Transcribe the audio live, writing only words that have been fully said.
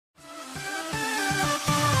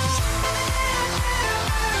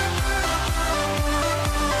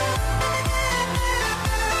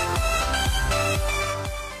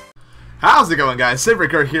How's it going, guys?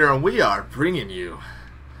 SavoryKurt here, and we are bringing you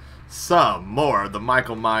some more of the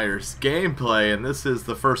Michael Myers gameplay. And this is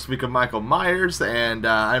the first week of Michael Myers, and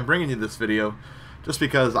I'm bringing you this video just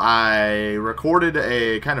because I recorded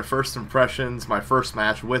a kind of first impressions, my first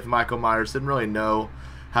match with Michael Myers. Didn't really know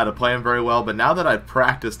how to play him very well, but now that I've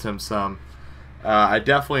practiced him some, I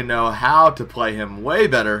definitely know how to play him way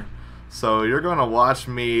better. So you're going to watch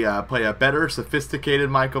me play a better, sophisticated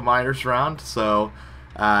Michael Myers round. So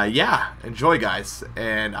yeah, enjoy, guys,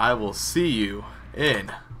 and I will see you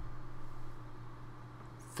in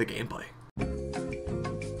the gameplay.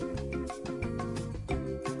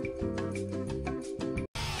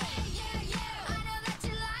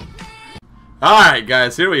 Alright,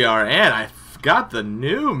 guys, here we are, and I got the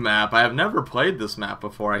new map. I have never played this map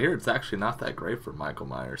before. I hear it's actually not that great for Michael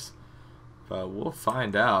Myers, but we'll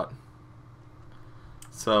find out.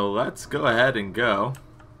 So let's go ahead and go.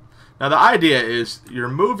 Now the idea is you're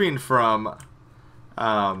moving from,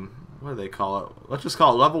 what do they call it? Let's just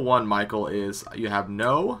call it level 1, Michael, is you have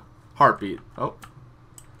no heartbeat. Oh,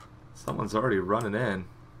 someone's already running in.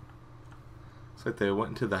 Looks like they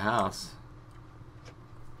went into the house.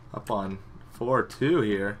 Up on floor 2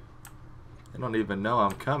 here. They don't even know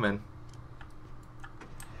I'm coming.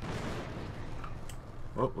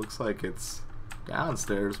 Oh, looks like it's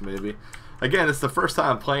downstairs maybe. Again, it's the first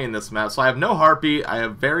time I'm playing this map, so I have no heartbeat, I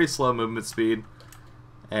have very slow movement speed,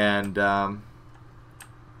 and oh,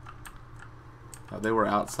 they were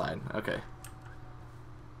outside. Okay.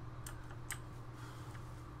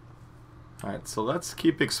 Alright, so let's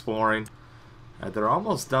keep exploring. Alright, they're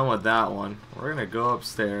almost done with that one. We're going to go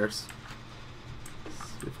upstairs.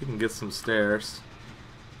 See if we can get some stairs.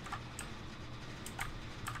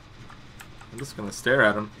 I'm just going to stare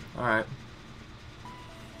at them. Alright.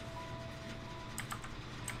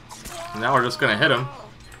 Now we're just going to hit him.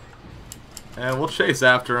 And we'll chase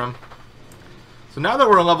after him. So now that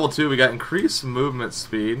we're on level 2, we got increased movement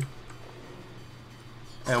speed.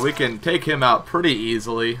 And we can take him out pretty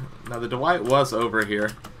easily. Now the Dwight was over here.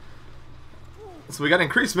 So we got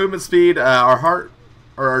increased movement speed. Our heart,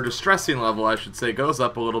 or our distressing level, I should say, goes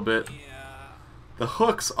up a little bit. The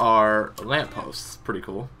hooks are lampposts. Pretty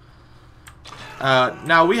cool.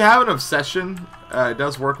 Now we have an obsession. It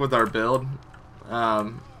does work with our build.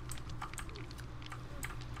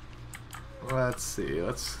 Let's see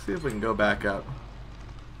if we can go back up.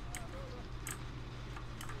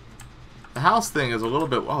 The house thing is a little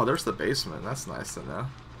bit... Oh, there's the basement. That's nice to know.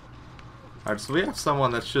 Alright, so we have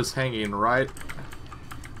someone that's just hanging right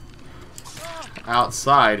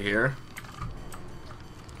outside here.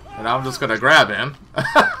 And I'm just going to grab him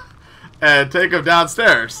and take him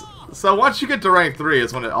downstairs. So once you get to rank 3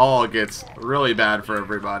 is when it all gets really bad for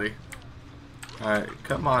everybody. Alright,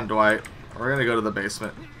 come on, Dwight. We're going to go to the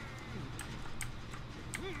basement.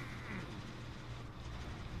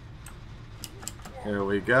 Here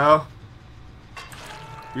we go.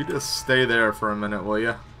 You just stay there for a minute, will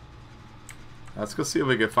ya? Let's go see if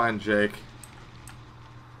we can find Jake.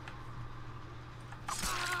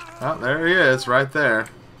 Oh, there he is, right there.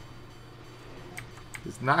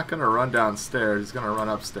 He's not going to run downstairs. He's going to run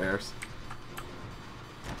upstairs.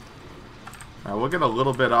 Alright, we'll get a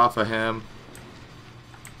little bit off of him.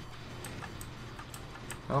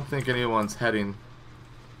 I don't think anyone's heading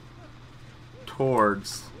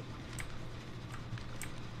towards...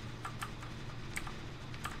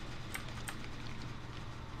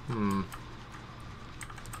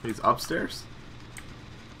 He's upstairs?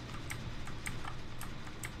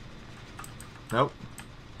 Nope.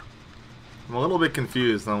 I'm a little bit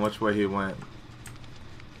confused on which way he went.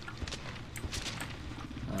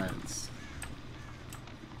 Alright.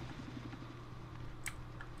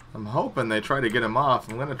 I'm hoping they try to get him off.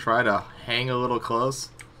 I'm going to try to hang a little close.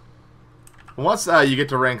 Once you get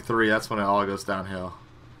to rank 3, that's when it all goes downhill.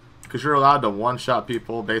 Because you're allowed to one-shot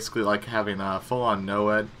people, basically like having a full-on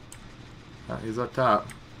no-ed. He's up top.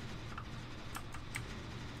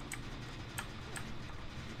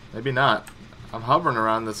 Maybe not. I'm hovering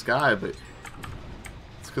around this guy, but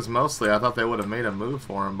it's because mostly I thought they would have made a move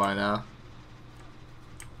for him by now.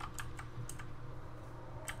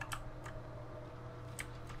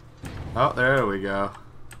 Oh, there we go.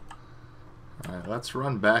 Alright, let's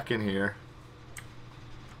run back in here.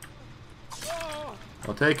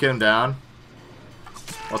 We'll take him down.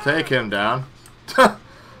 We'll take him down.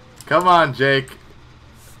 Come on, Jake.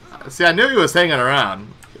 See, I knew he was hanging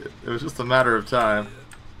around. It was just a matter of time.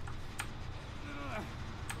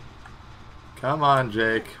 Come on,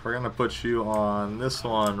 Jake. We're going to put you on this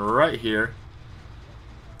one right here.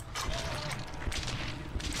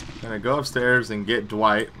 Going to go upstairs and get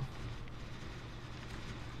Dwight.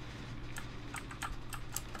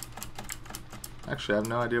 Actually, I have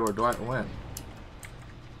no idea where Dwight went.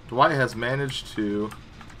 Dwight has managed to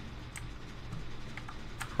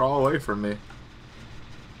crawl away from me.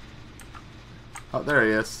 Oh, there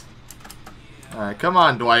he is. Alright, come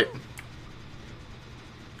on, Dwight.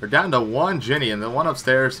 We're down to one Ginny, and the one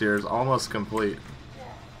upstairs here is almost complete.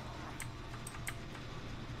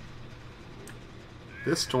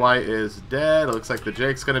 This Dwight is dead. It looks like the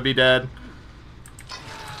Jake's gonna be dead.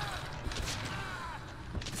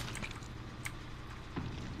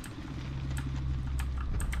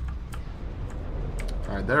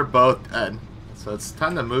 Alright, they're both dead. So it's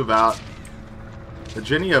time to move out. The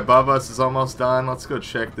Ginny above us is almost done. Let's go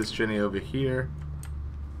check this Ginny over here.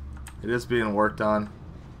 It is being worked on.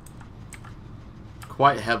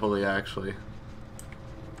 Quite heavily, actually.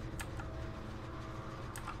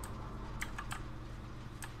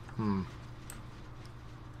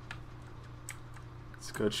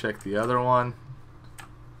 Let's go check the other one.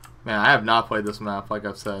 Man, I have not played this map, like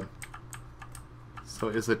I've said. So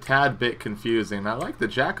it's a tad bit confusing. I like the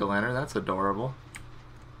jack-o'-lantern. That's adorable.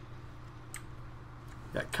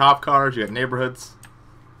 You got cop cars, you got neighborhoods.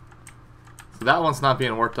 So that one's not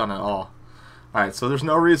being worked on at all. Alright, so there's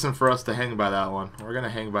no reason for us to hang by that one. We're going to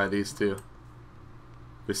hang by these two.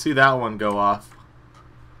 We see that one go off.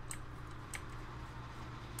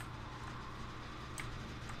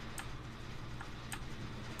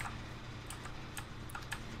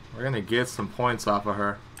 We're going to get some points off of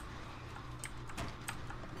her.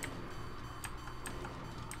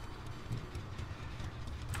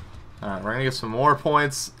 Alright, we're going to get some more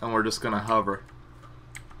points, and we're just going to hover.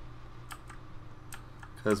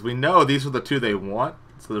 Because we know these are the two they want,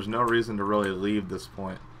 so there's no reason to really leave this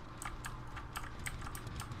point.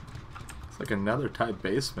 It's like another tight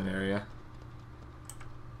basement area.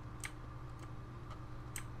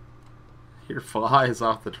 Here flies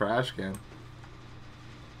off the trash can.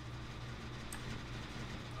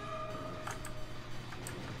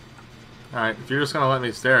 Alright, if you're just going to let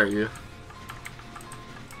me stare at you.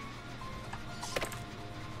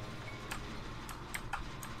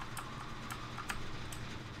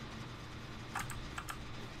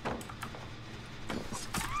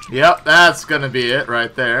 Yep, that's gonna be it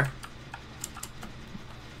right there.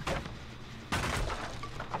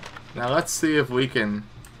 Now let's see if we can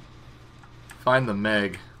find the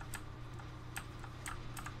Meg.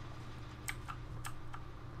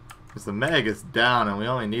 Because the Meg is down and we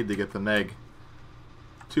only need to get the Meg.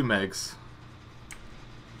 2 Megs.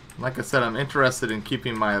 Like I said, I'm interested in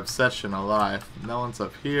keeping my obsession alive. No one's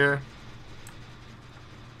up here.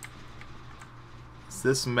 Is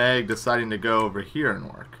this Meg deciding to go over here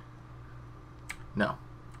and work? No.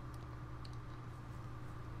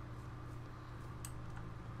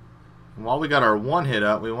 And while we got our one hit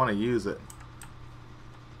up, we want to use it.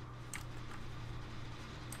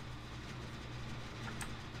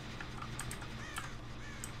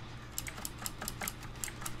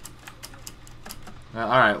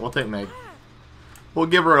 Alright, we'll take Meg. We'll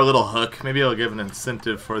give her a little hook. Maybe it'll give an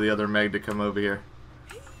incentive for the other Meg to come over here.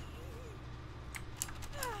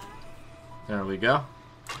 There we go.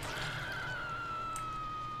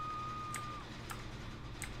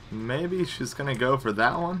 Maybe she's gonna go for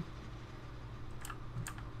that one.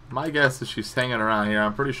 My guess is she's hanging around here.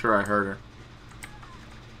 I'm pretty sure I heard her.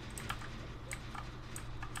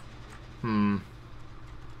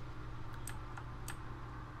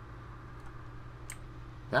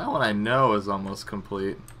 That one I know is almost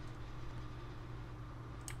complete.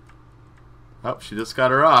 Oh, she just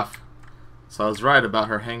got her off. So I was right about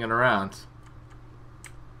her hanging around.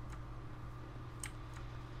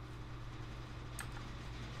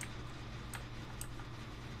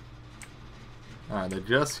 Alright, they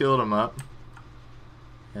just healed him up.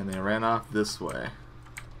 And they ran off this way.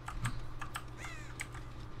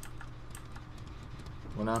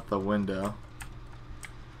 Went out the window.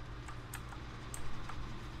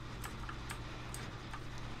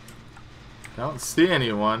 Don't see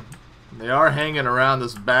anyone. They are hanging around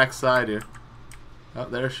this back side here. Oh,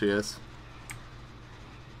 there she is.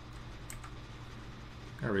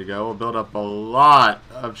 There we go. We'll build up a lot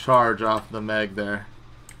of charge off the Meg there.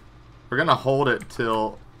 We're gonna hold it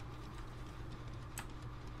till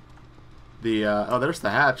the oh, there's the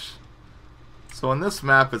hatch. So in this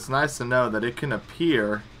map, it's nice to know that it can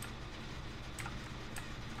appear.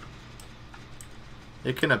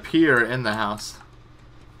 It can appear in the house.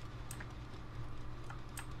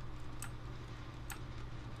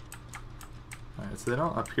 Alright, so they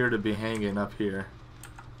don't appear to be hanging up here.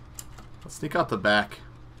 Let's sneak out the back.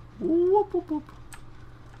 Whoop, whoop, whoop.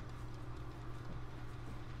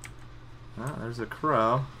 Oh, there's a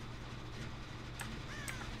crow.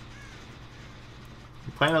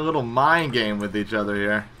 We're playing a little mind game with each other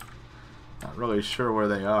here. Not really sure where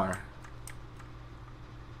they are.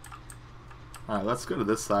 Alright, let's go to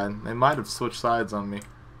this side. They might have switched sides on me.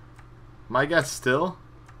 My guess still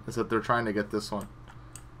is that they're trying to get this one.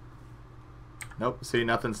 Nope, see,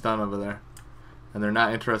 nothing's done over there. And they're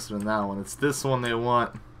not interested in that one. It's this one they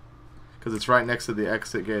want, because it's right next to the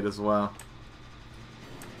exit gate as well.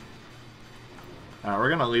 Alright, we're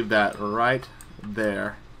going to leave that right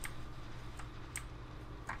there.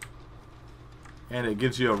 And it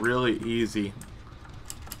gives you a really easy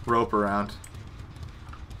rope around.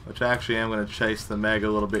 Which actually I'm going to chase the Meg a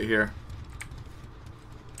little bit here.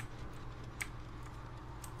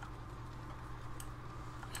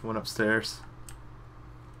 She went upstairs.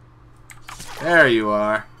 There you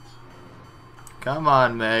are. Come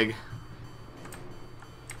on, Meg.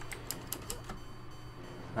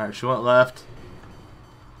 Alright, she went left.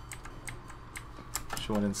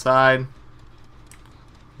 She went inside.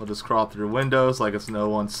 We'll just crawl through windows like it's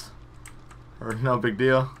no big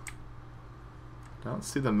deal. Don't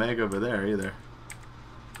see the Meg over there either.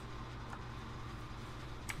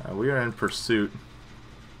 We are in pursuit.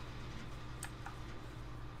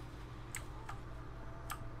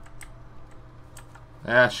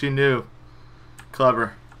 Yeah, she knew.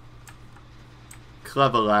 Clever.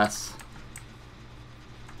 Clever lass.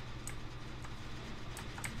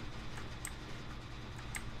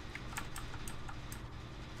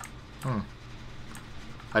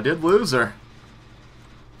 I did lose her.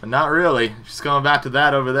 But not really. She's going back to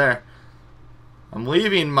that over there. I'm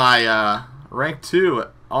leaving my rank 2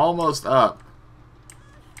 almost up.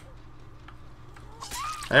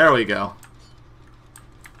 There we go.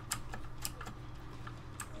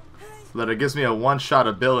 So that it gives me a one-shot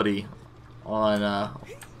ability on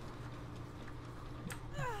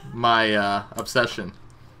my obsession.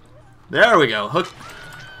 There we go. Hook.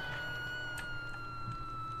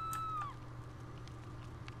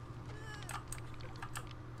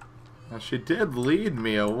 Now she did lead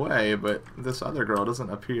me away, but this other girl doesn't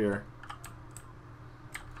appear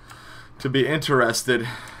to be interested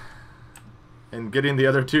in getting the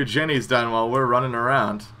other 2 Jennies done while we're running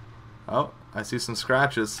around. Oh, I see some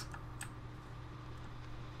scratches.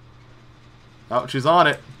 Oh, she's on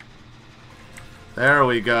it. There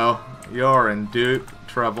we go. You're in deep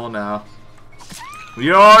trouble now.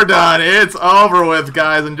 You're done. It's over with,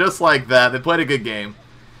 guys. And just like that, they played a good game.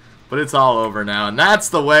 But it's all over now. And that's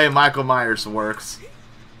the way Michael Myers works.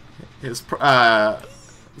 His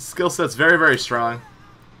skill set's very, very strong.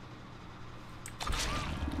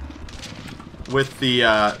 With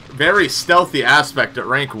the very stealthy aspect at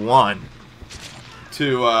rank 1.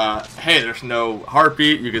 To, hey, there's no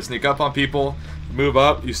heartbeat. You can sneak up on people. Move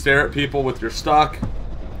up. You stare at people with your stock.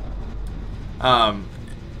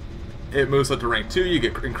 It moves up to rank 2. You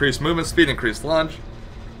get increased movement speed, increased lunge.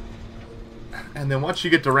 And then once you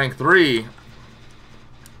get to rank 3,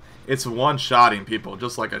 it's one-shotting people,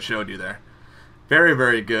 just like I showed you there. Very,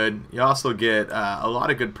 very good. You also get a lot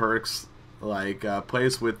of good perks, like play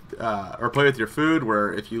with your food,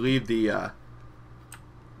 where if you leave the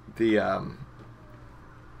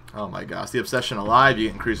oh my gosh, the obsession alive, you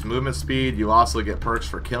get increased movement speed. You also get perks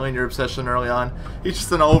for killing your obsession early on. He's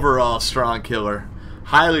just an overall strong killer.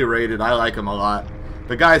 Highly rated. I like him a lot.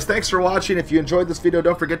 But guys, thanks for watching. If you enjoyed this video,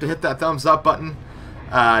 don't forget to hit that thumbs up button.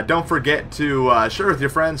 Don't forget to share with your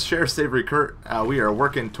friends. Share SavoryKurt. We are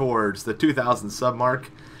working towards the 2,000 sub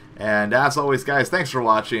mark. And as always, guys, thanks for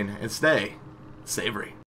watching. And stay savory.